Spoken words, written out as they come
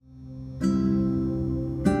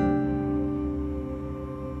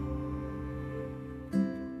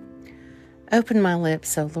Open my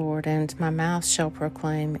lips, O Lord, and my mouth shall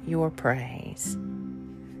proclaim your praise.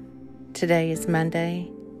 Today is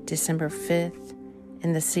Monday, December 5th,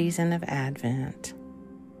 in the season of Advent.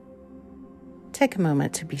 Take a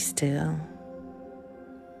moment to be still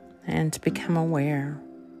and become aware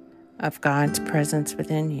of God's presence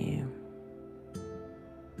within you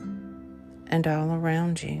and all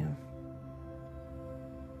around you.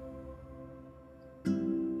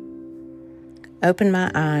 Open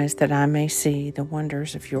my eyes that I may see the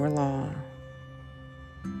wonders of your law.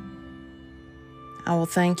 I will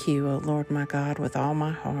thank you, O Lord my God, with all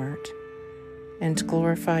my heart, and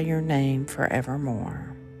glorify your name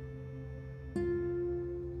forevermore.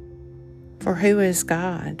 For who is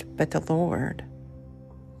God but the Lord?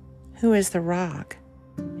 Who is the rock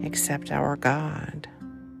except our God?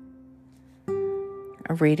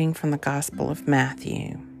 A reading from the Gospel of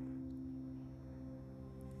Matthew.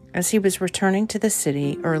 As he was returning to the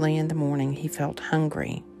city early in the morning, he felt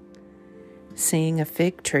hungry. Seeing a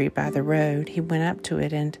fig tree by the road, he went up to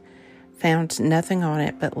it and found nothing on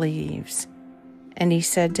it but leaves. And he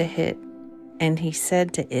said to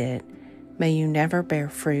it, "May you never bear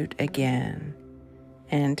fruit again."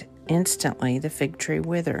 And instantly the fig tree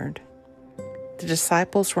withered. The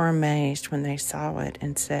disciples were amazed when they saw it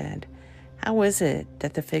and said, "How is it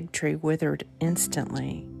that the fig tree withered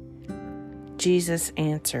instantly?" Jesus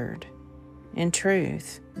answered, "In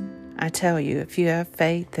truth, I tell you, if you have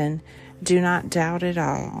faith and do not doubt at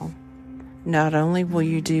all, not only will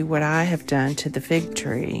you do what I have done to the fig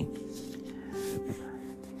tree,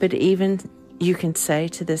 but even you can say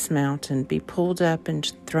to this mountain, 'Be pulled up and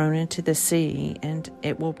thrown into the sea,' and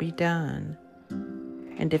it will be done.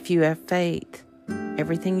 And if you have faith,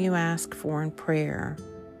 everything you ask for in prayer,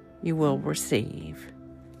 you will receive."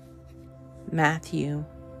 Matthew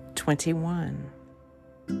 21.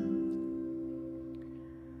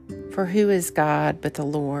 For who is God but the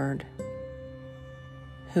Lord?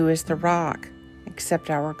 Who is the rock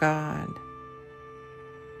except our God?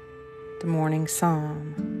 The Morning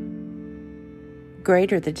Psalm.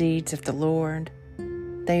 Great are the deeds of the Lord.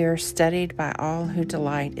 They are studied by all who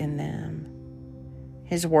delight in them.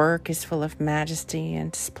 His work is full of majesty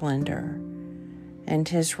and splendor, and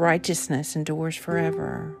his righteousness endures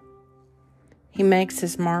forever. He makes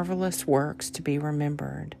his marvelous works to be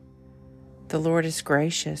remembered. The Lord is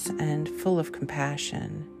gracious and full of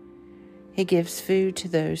compassion. He gives food to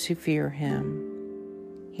those who fear him.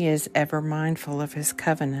 He is ever mindful of his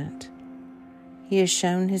covenant. He has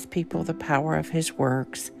shown his people the power of his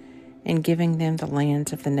works in giving them the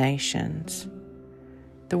lands of the nations.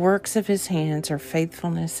 The works of his hands are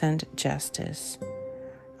faithfulness and justice.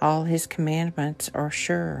 All his commandments are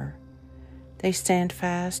sure. They stand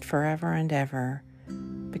fast forever and ever,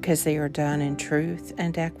 because they are done in truth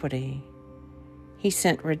and equity. He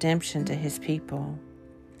sent redemption to his people.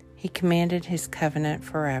 He commanded his covenant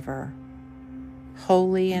forever.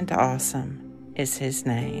 Holy and awesome is his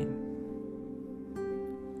name.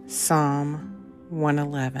 Psalm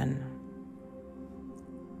 111.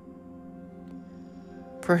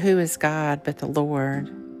 For who is God but the Lord?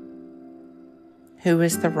 Who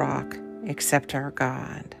is the rock except our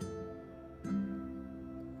God?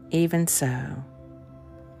 Even so,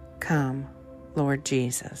 come, Lord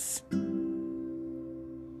Jesus.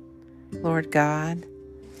 Lord God,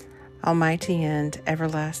 Almighty and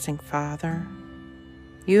everlasting Father,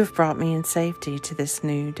 you have brought me in safety to this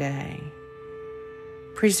new day.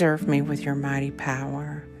 Preserve me with your mighty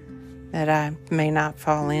power, that I may not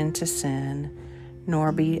fall into sin,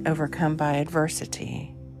 nor be overcome by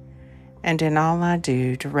adversity. And in all I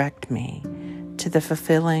do, direct me to the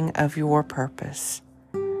fulfilling of your purpose.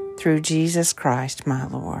 Through Jesus Christ, my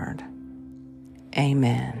Lord.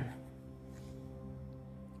 Amen.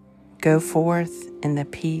 Go forth in the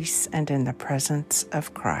peace and in the presence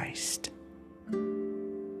of Christ.